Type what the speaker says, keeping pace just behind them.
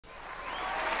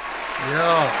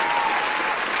Yeah.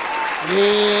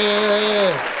 Yeah.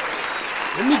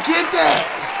 Let me get that.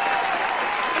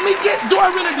 Do I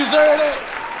really deserve that?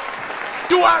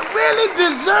 Do I really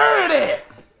deserve it?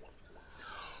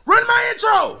 Run my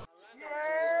intro.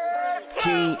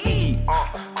 KinggEATEAT,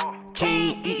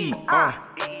 KinggEATEAT,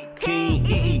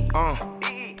 KinggEATEAT,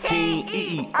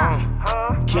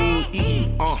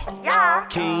 KinggEATEAT,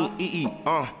 KinggEATEAT,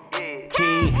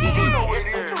 KinggEATEAT,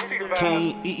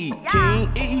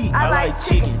 KinggEATEAT. I like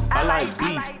chicken, I like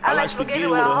beef, I like spaghetti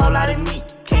with a whole lot of meat.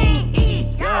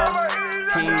 KinggEATEAT, yeah,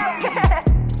 KinggEATEAT.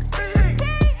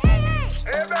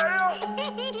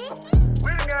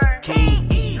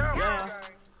 KinggEATEAT, yeah.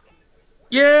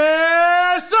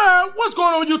 Yes, sir. What's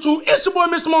going on YouTube? It's your boy,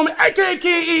 Mr. Moment, aka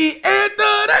KinggEATEAT. And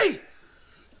today,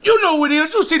 you know what it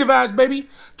is. You see the vibes, baby.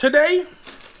 Today,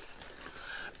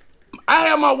 I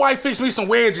have my wife fix me some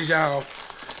wedges, y'all.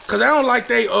 Cause I don't like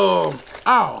they,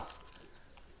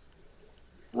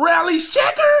 Rally's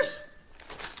Checkers.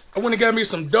 I went and got me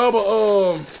some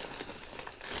double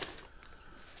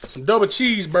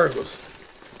cheeseburgers.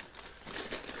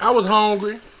 I was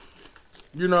hungry,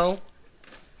 you know.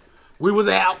 We was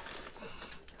out.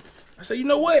 I said, you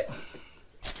know what?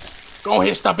 Go ahead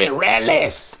and stop at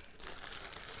Rally's.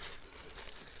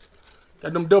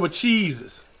 Got them double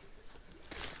cheeses.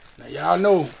 Now y'all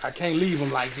know I can't leave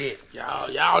them like that.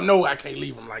 Y'all know I can't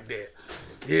leave them like that.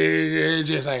 It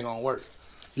just ain't gonna work.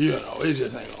 You know, it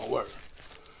just ain't gonna work.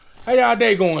 How y'all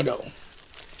day going though?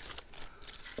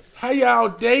 How y'all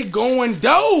day going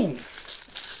though?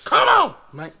 Come on,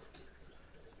 man.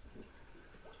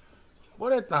 Boy,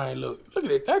 that thing look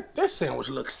at it. That sandwich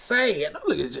looks sad. Don't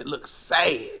look at it, just looks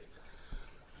sad.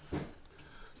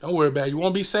 Don't worry about it. You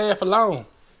won't be sad for long.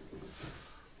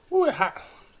 Ooh, it's hot.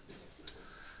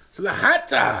 It's a hot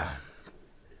time.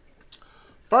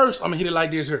 First, I'm gonna hit it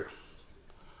like this here.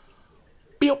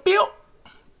 Pew, pew.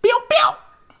 Pew, pew.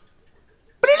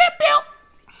 Pew, pew.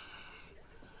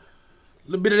 A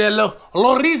little bit of that little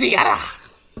Riziera.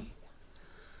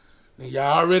 And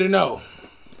y'all already know.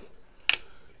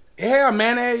 It had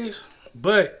mayonnaise,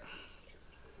 but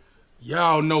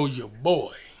y'all know your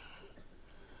boy.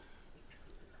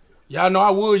 Y'all know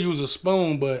I would use a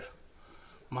spoon, but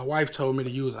my wife told me to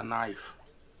use a knife.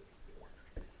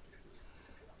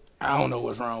 I don't know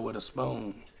what's wrong with a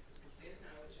spoon.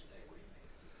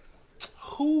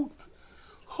 Who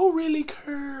really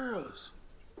cares?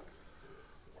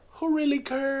 Who really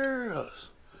cares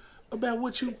about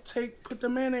what you put the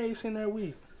mayonnaise in there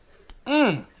with?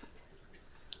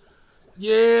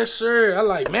 Yes, sir. I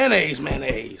like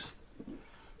mayonnaise.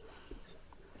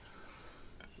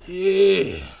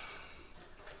 Yeah.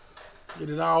 Get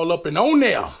it all up and on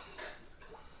there.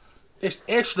 It's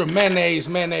extra mayonnaise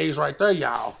right there,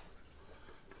 y'all.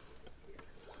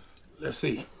 Let's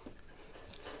see.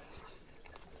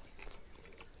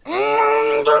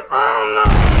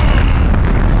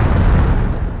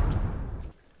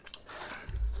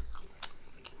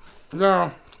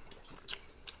 Now,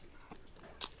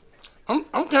 I'm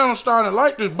kind of starting to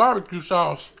like this barbecue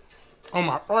sauce on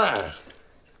my fries.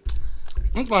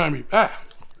 I'm going to be back.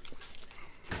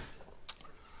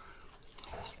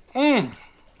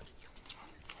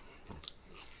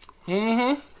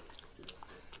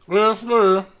 Yes,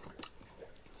 sir.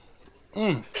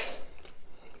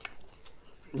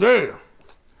 Yeah.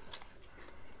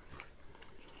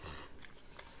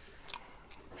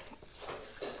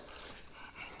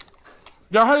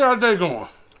 Y'all, how y'all day going?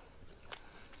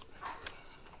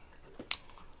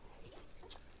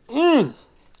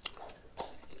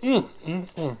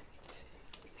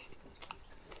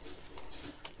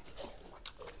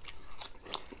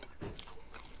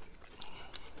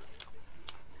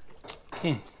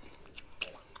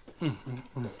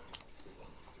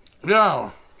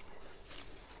 Yeah.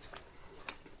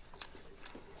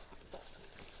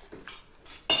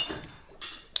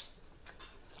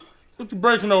 What you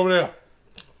breaking over there?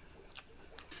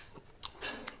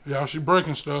 Yeah, she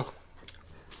breaking stuff.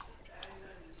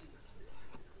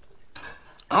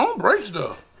 I don't break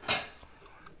stuff.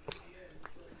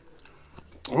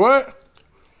 What?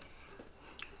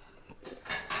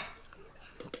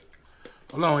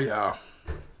 Hold on, y'all.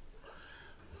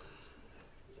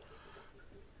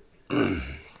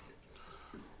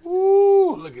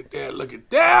 Ooh, look at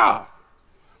that.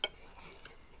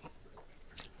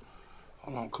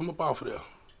 Hold on, come up off of there.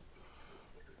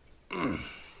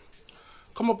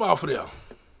 Come up off of there.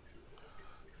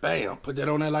 Bam, put that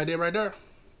on there like that right there.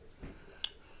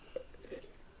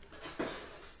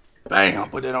 Bam,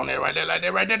 put that on there right there, like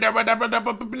that, right there, right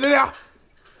there.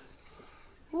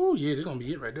 Ooh, yeah, that's gonna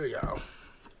be it right there, y'all.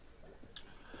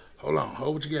 Hold on,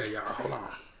 hold what you got, y'all. Hold on.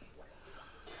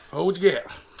 Oh, what you got?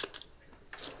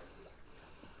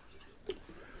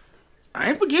 I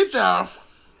ain't forget y'all.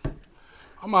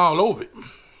 I'm all over it.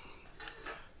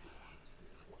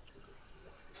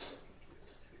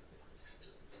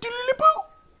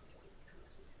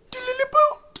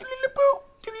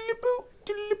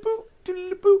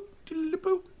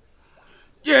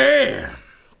 Yeah.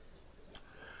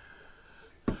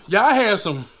 Y'all had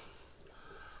some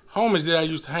homies that I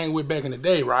used to hang with back in the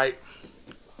day, right?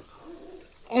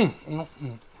 Mm.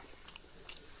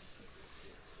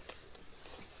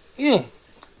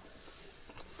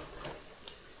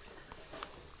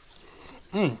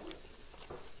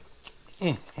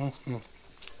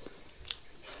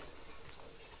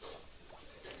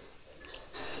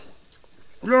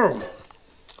 Yo,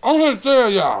 I'm here to tell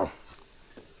y'all.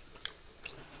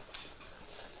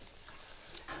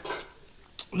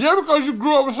 Yeah, because you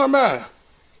grew up with somebody,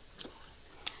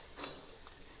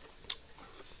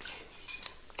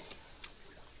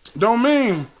 don't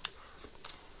mean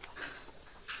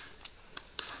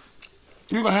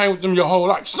you can hang with them your whole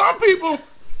life. Some people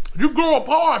you grow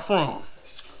apart from.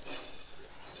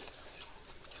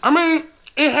 I mean,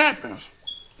 it happens.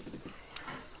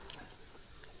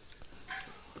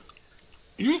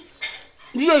 You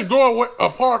just go away,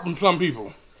 apart from some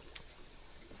people.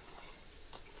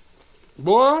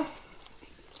 Boy,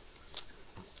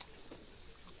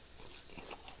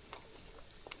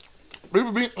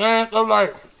 people be saying stuff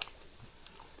like,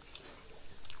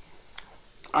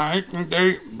 I ain't can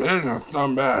date better than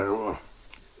somebody. Or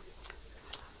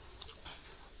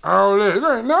all that. It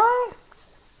ain't, no.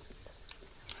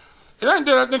 It ain't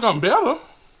that I think I'm better.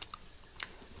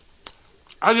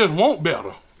 I just want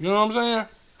better. You know what I'm saying?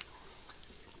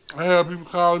 I have people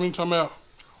calling me talking about,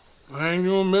 I ain't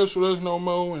gonna mess with us no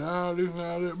more and all this and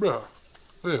all that. Bro,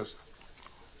 listen.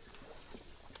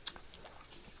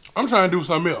 I'm trying to do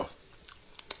something else.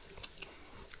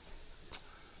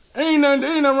 Ain't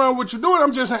nothing wrong with what you doing.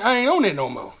 I'm just saying I ain't on it no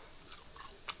more.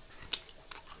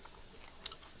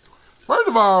 First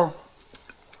of all,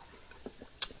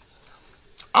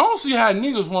 I don't see how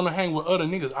niggas want to hang with other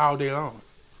niggas all day long.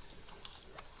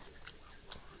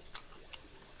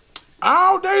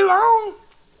 All day long?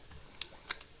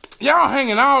 Y'all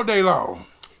hanging all day long.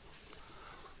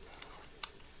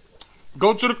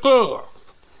 Go to the club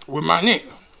with my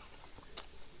nigga.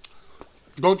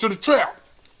 Go to the trap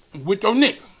with your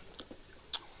nigga.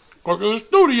 Go to the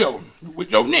studio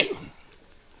with your nigga.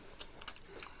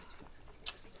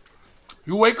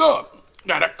 You wake up,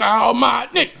 gotta call my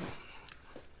nigga.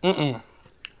 I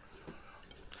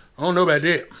don't know about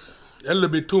that. That's a little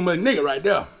bit too much nigga right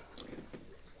there.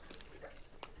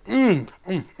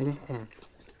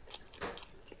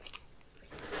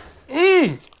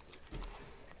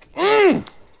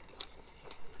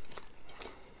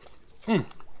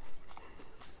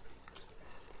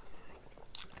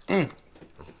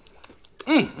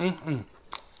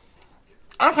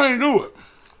 I can't do it.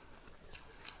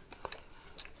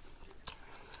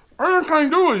 I just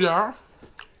can't do it, y'all.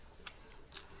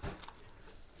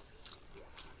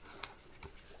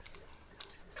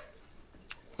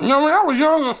 You know, when I was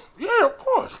younger, yeah, of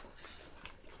course.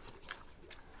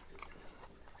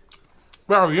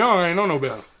 But I was young, I ain't know no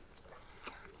better.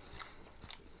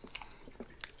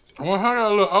 When I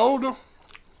got a little older,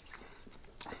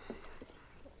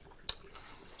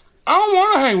 I don't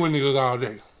want to hang with niggas all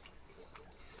day.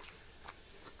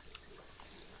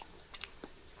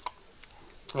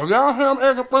 If y'all hear I'm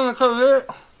acting funny because of that,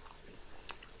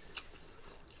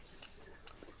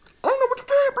 I don't know what to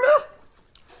tell you, player.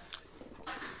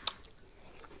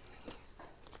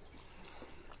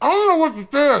 I don't know what to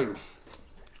tell you.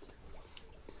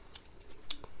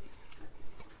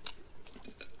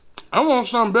 I want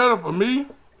something better for me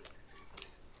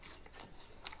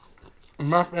and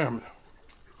my family.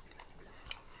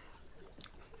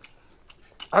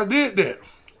 I did that.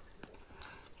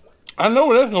 I know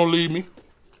where that's gonna lead me.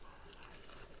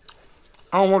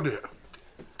 I don't want that.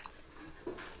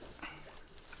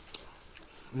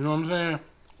 You know what I'm saying?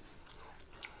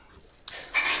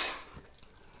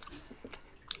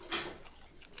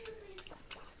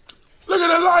 Look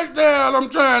at the lifestyle I'm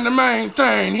trying to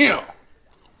maintain here.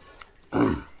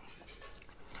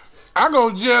 I go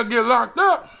to jail, get locked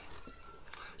up.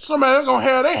 Somebody's gonna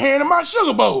have their hand in my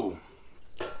sugar bowl.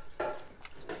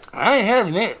 I ain't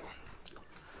having that.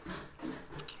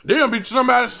 There'll be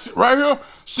somebody right here,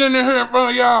 sitting here in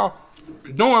front of y'all,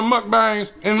 doing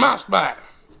mukbangs in my spot.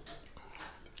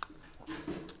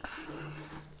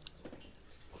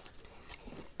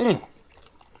 Ain't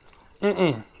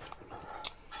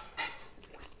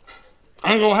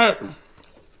gonna happen.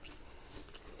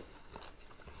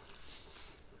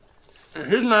 And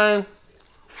his name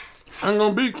ain't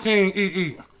gonna be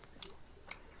KinggEATAT.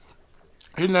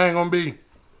 His name gonna be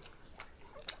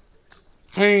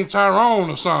King Tyrone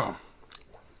or something.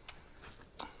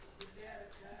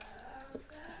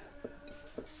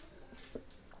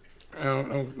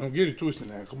 Don't get it twisted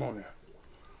now. Come on now.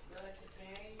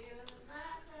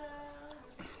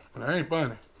 That ain't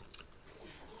funny.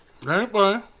 That ain't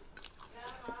funny.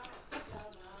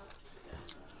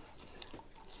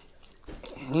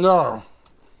 No.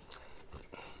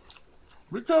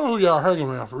 Be careful who y'all hanging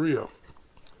around for real.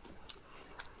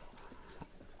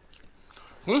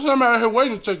 There's somebody out here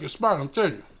waiting to take your spot, I'm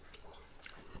telling you.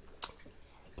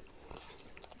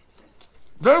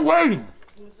 They're waiting.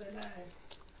 What's their name?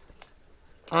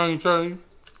 I ain't telling you.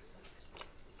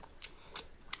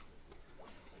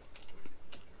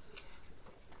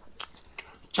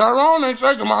 Tyrone ain't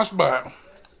taking my spot.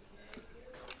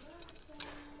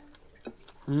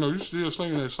 You know, you still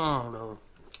singing that song, though.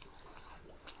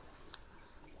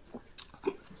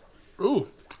 Ooh.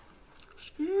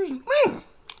 Excuse me.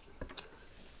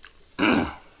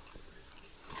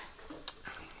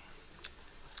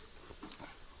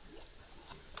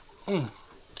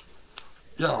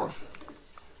 Y'all,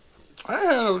 I ain't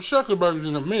had no Cheeseburgers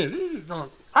in a minute. These is gonna,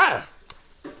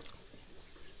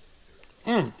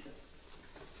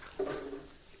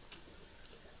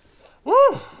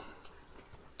 Woo.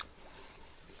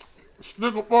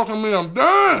 Stick a fork in me, I'm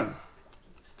done.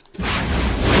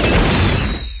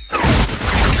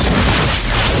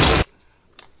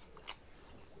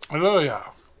 I love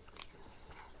y'all.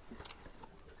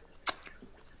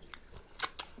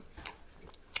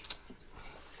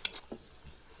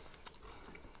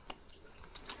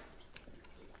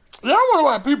 Y'all wonder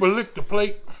why people lick the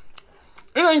plate?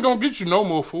 It ain't gonna get you no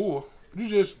more full. You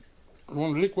just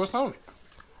want to lick what's on it.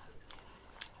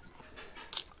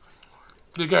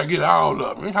 You gotta get all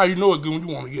of it. That's how you know it's good when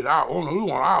you want to get out. Oh no, you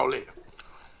want all that.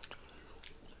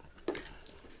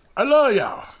 I love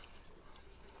y'all.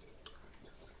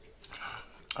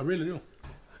 I really do.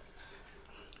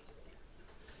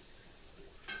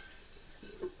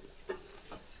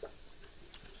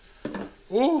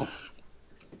 Ooh.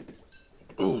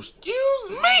 Ooh, excuse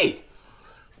me.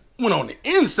 Went on the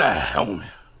inside on me.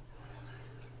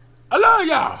 I love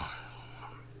y'all.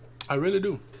 I really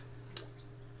do.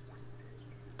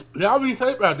 Y'all be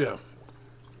safe out there.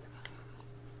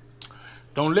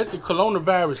 Don't let the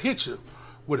coronavirus hit you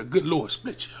with a good Lord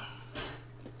split you.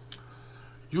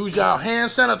 Use y'all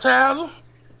hand sanitizer.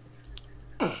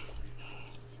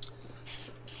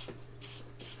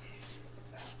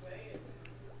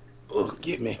 Oh,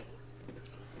 get me.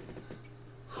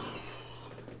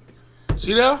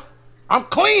 See there? I'm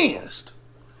cleansed.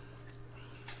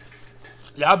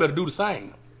 Y'all better do the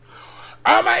same.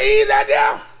 All my E's out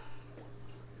there?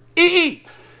 Eat.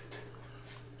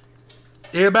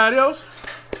 Everybody else?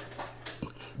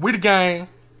 We the gang.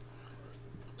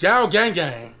 Y'all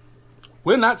gang.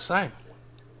 We're not the same.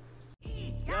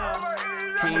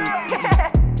 KinggEATAT.